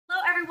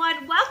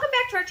everyone, welcome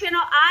back to our channel.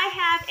 I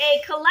have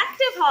a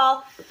collective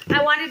haul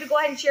I wanted to go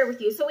ahead and share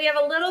with you. So we have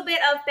a little bit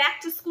of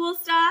back to school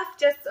stuff,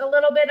 just a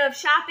little bit of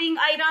shopping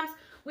items.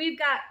 We've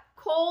got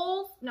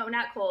Kroger,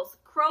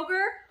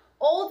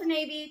 Old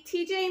Navy,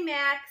 TJ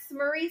Maxx,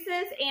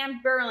 Maurice's,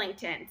 and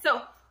Burlington.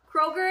 So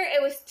Kroger, it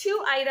was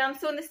 2 items.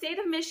 So in the state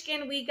of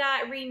Michigan, we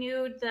got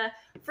renewed the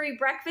free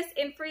breakfast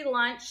and free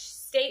lunch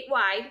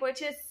statewide,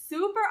 which is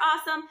super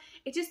awesome.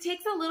 It just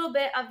takes a little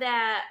bit of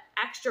that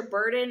extra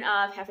burden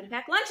of having to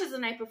pack lunches the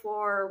night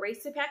before or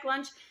race to pack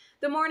lunch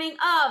the morning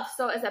of.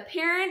 So as a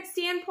parent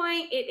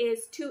standpoint, it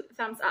is 2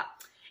 thumbs up.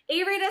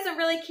 Avery doesn't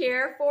really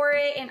care for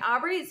it, and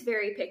Aubrey is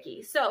very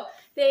picky. So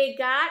they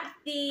got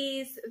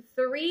these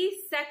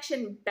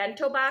 3-section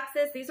bento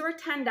boxes. These were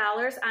 $10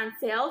 on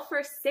sale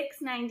for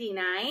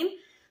 $6.99.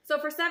 So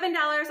for $7,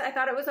 I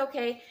thought it was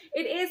okay.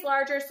 It is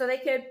larger, so they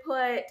could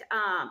put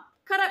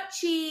cut up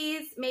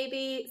cheese,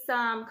 maybe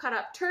some cut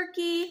up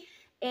turkey,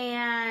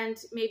 and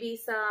maybe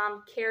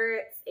some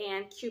carrots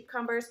and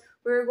cucumbers.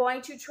 We're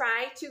going to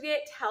try to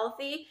get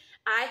healthy.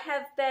 I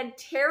have been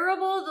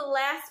terrible the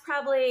last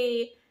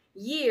probably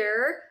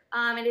year,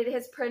 and it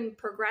has been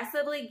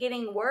progressively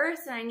getting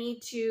worse, and I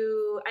need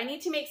to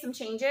make some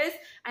changes.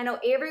 I know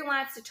Avery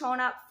wants to tone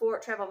up for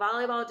travel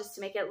volleyball just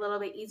to make it a little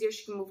bit easier.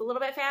 She can move a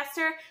little bit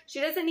faster. She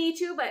doesn't need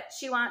to, but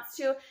she wants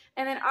to.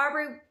 And then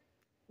Aubrey,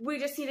 we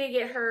just need to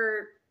get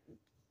her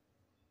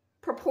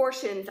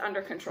proportions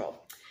under control.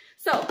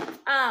 So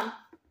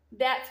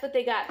that's what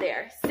they got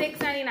there,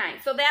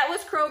 $6.99. So that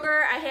was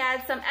Kroger. I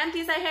had some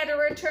empties I had to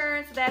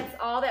return, so that's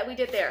all that we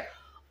did there.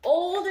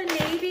 Old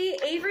Navy,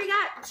 Avery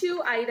got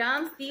 2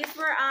 items. These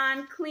were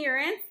on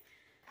clearance.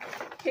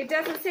 It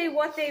doesn't say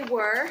what they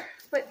were,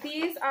 but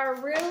these are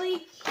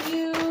really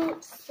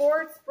cute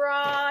sports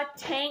bra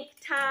tank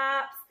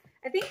tops.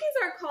 I think these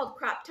are called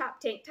crop top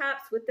tank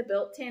tops with the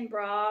built-in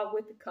bra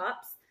with the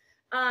cups.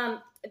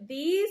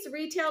 These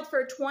retailed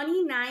for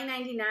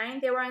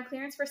 $29.99. They were on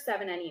clearance for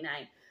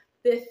 $7.99.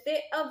 The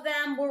fit of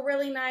them were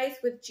really nice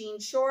with jean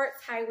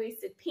shorts,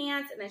 high-waisted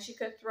pants, and then she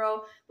could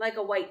throw like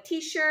a white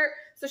t-shirt.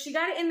 So she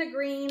got it in the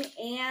green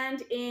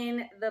and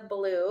in the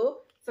blue.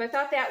 So I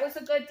thought that was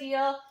a good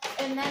deal.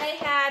 And then I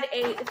had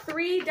a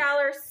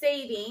 $3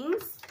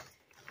 savings.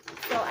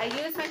 So I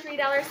used my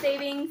 $3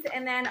 savings,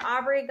 and then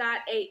Aubrey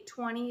got a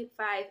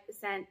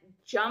 25-cent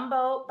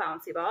jumbo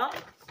bouncy ball.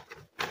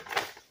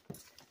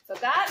 So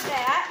got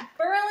that.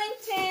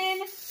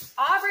 Burlington,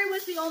 Aubrey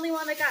was the only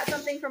one that got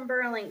something from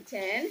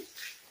Burlington,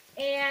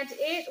 and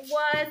it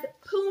was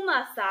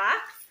Puma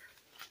socks.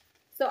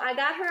 So I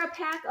got her a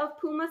pack of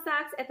Puma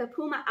socks at the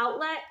Puma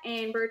outlet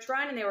in Birch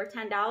Run, and they were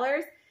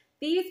 $10.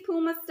 These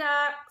Puma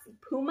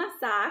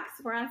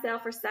socks were on sale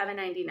for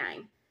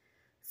 $7.99.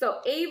 So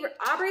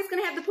Aubrey's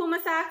going to have the Puma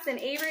socks, and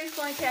Avery's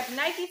going to have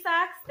Nike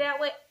socks. That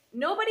way,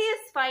 nobody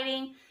is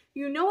fighting.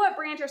 You know what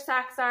brand your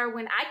socks are.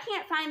 When I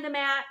can't find the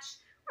match,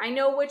 I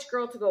know which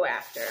girl to go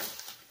after.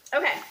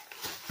 Okay,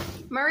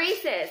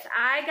 Maurice's.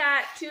 I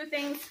got 2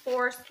 things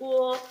for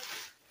school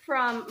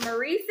from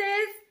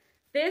Maurice's.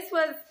 This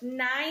was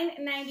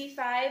 $9.95.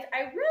 I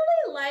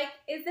really like,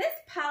 is this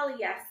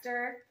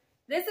polyester?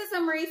 This is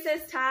a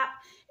Maurice's top.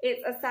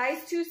 It's a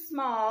size too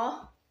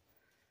small.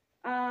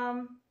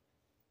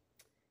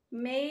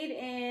 Made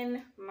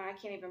in, I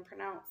can't even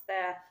pronounce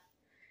that.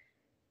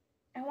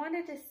 I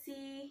wanted to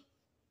see.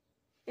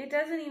 It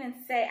doesn't even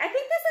say. I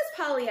think this is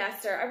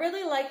polyester. I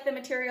really like the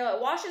material.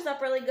 It washes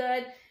up really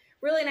good.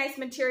 Really nice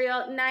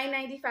material.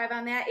 $9.95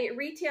 on that. It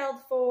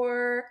retailed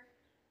for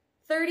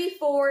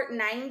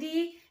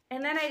 $34.90.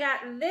 And then I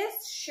got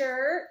this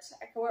shirt.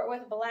 I can wear it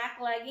with black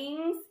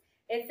leggings.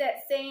 It's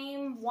that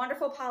same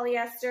wonderful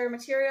polyester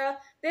material.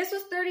 This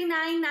was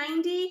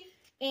 $39.90,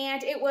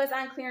 and it was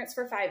on clearance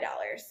for $5.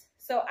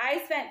 So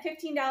I spent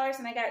 $15,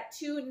 and I got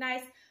 2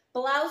 nice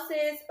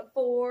blouses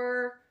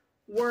for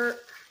work.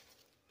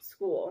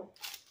 School.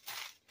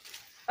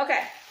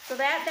 Okay, so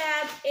that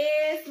bag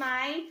is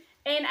mine,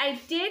 and I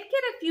did get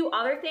a few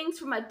other things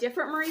from a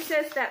different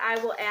Maurice's that I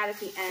will add at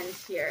the end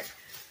here.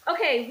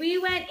 Okay, we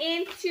went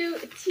into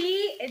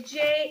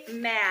TJ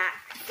Maxx.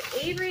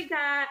 Avery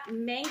got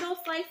mango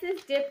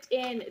slices dipped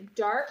in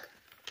dark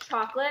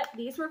chocolate.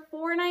 These were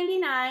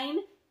 $4.99.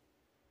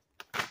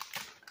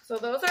 So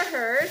those are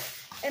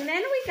hers. And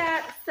then we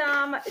got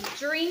some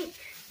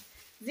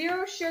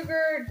zero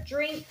sugar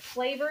drink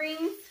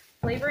flavoring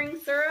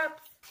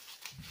syrups.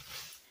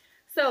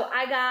 So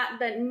I got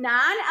the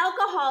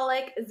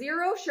non-alcoholic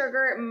 0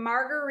 sugar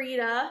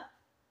margarita.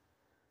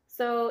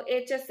 So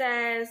it just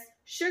says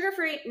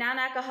sugar-free,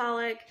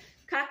 non-alcoholic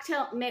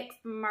cocktail mix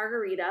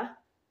margarita.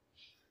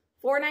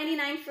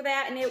 $4.99 for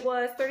that, and it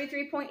was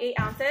 33.8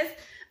 ounces.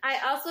 I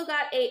also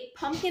got a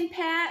pumpkin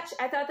patch.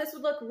 I thought this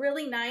would look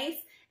really nice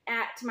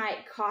at my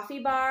coffee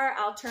bar.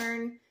 I'll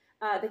turn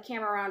the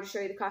camera around to show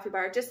you the coffee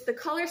bar. Just the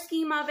color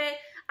scheme of it.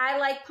 I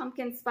like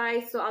pumpkin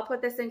spice, so I'll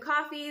put this in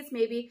coffees,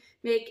 maybe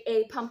make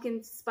a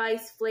pumpkin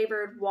spice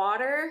flavored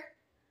water.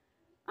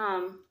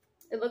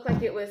 It looked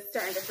like it was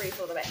starting to freeze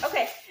a little bit.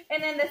 Okay,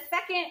 and then the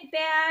second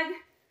bag,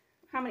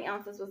 how many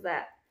ounces was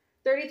that?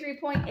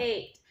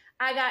 33.8.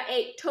 I got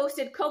a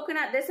toasted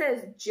coconut. This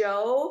is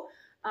Joe.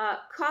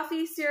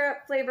 Coffee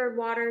syrup flavored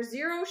water,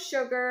 0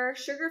 sugar,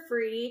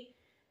 sugar-free.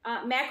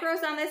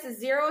 Macros on this is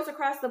zeros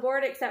across the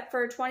board except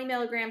for 20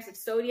 milligrams of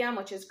sodium,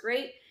 which is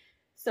great.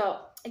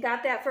 So I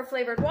got that for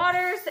flavored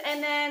waters,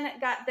 and then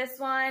got this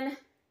one.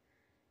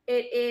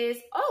 It is,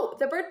 oh,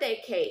 the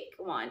birthday cake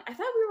one. I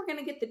thought we were going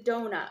to get the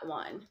donut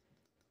one.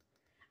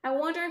 I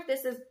wonder if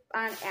this is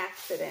on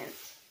accident.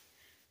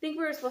 I think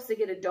we were supposed to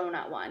get a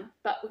donut one,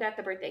 but we got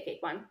the birthday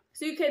cake one.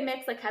 So you could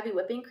mix like heavy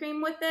whipping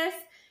cream with this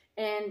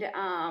and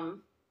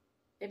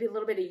maybe a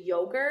little bit of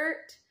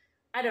yogurt.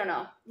 I don't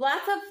know.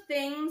 Lots of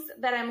things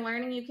that I'm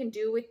learning you can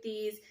do with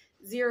these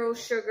 0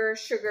 sugar,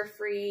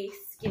 sugar-free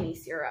skinny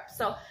syrup.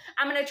 So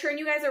I'm going to turn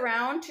you guys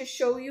around to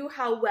show you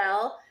how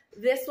well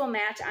this will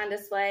match on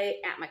display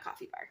at my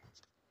coffee bar.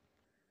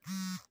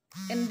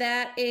 And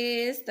that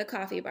is the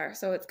coffee bar.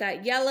 So it's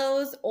got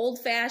yellows,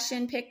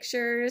 old-fashioned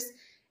pictures,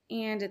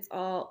 and it's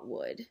all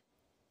wood.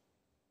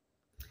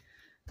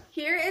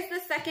 Here is the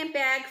second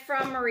bag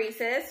from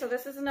Maurice's. So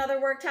this is another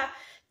work top.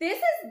 This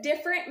is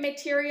different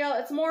material.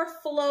 It's more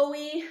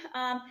flowy.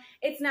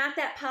 It's not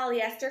that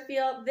polyester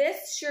feel.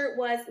 This shirt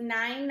was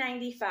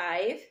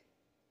 $9.95.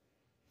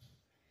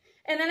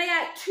 And then I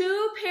got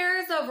 2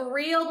 pairs of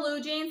real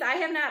blue jeans. I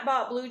have not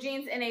bought blue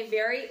jeans in a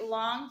very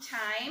long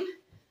time.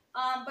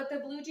 But the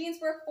blue jeans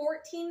were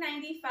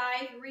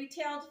 $14.95,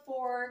 retailed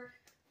for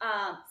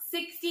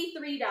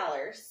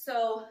 $63.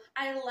 So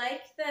I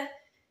like the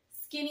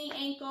skinny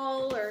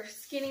ankle or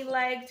skinny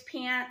legged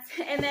pants.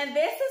 And then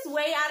this is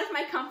way out of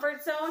my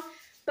comfort zone,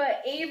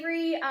 but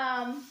Avery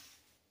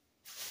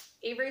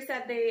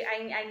said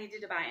I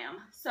needed to buy them.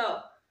 So,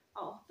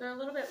 oh, they're a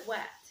little bit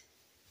wet.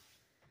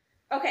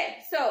 Okay,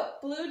 so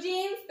blue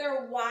jeans,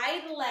 they're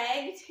wide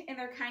legged and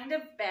they're kind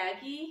of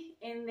baggy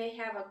and they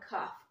have a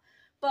cuff.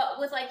 But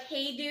with like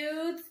Hey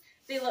Dudes,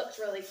 they looked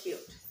really cute.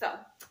 So,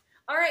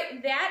 all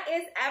right, that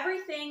is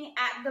everything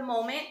at the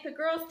moment. The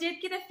girls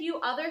did get a few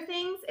other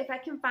things. If I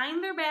can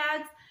find their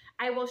bags,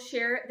 I will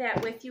share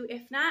that with you.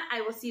 If not,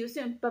 I will see you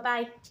soon.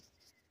 Bye-bye.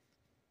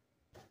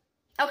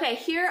 Okay,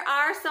 here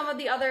are some of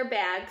the other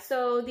bags.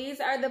 So these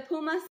are the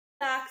Puma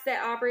socks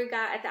that Aubrey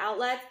got at the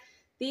outlets.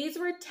 These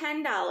were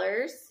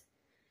 $10.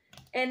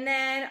 And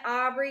then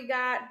Aubrey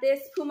got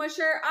this Puma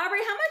shirt. Aubrey,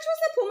 how much was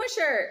the Puma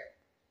shirt?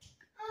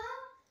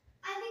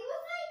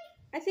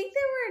 I think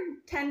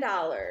they were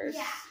 $10.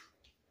 Yeah.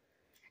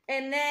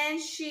 And then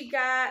she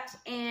got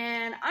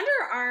an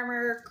Under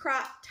Armour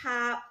crop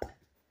top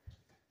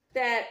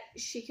that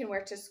she can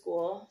wear to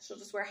school. She'll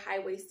just wear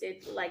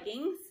high-waisted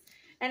leggings.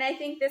 And I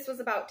think this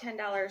was about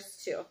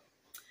 $10 too. All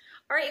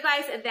right, you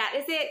guys, that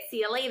is it.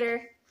 See you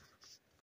later.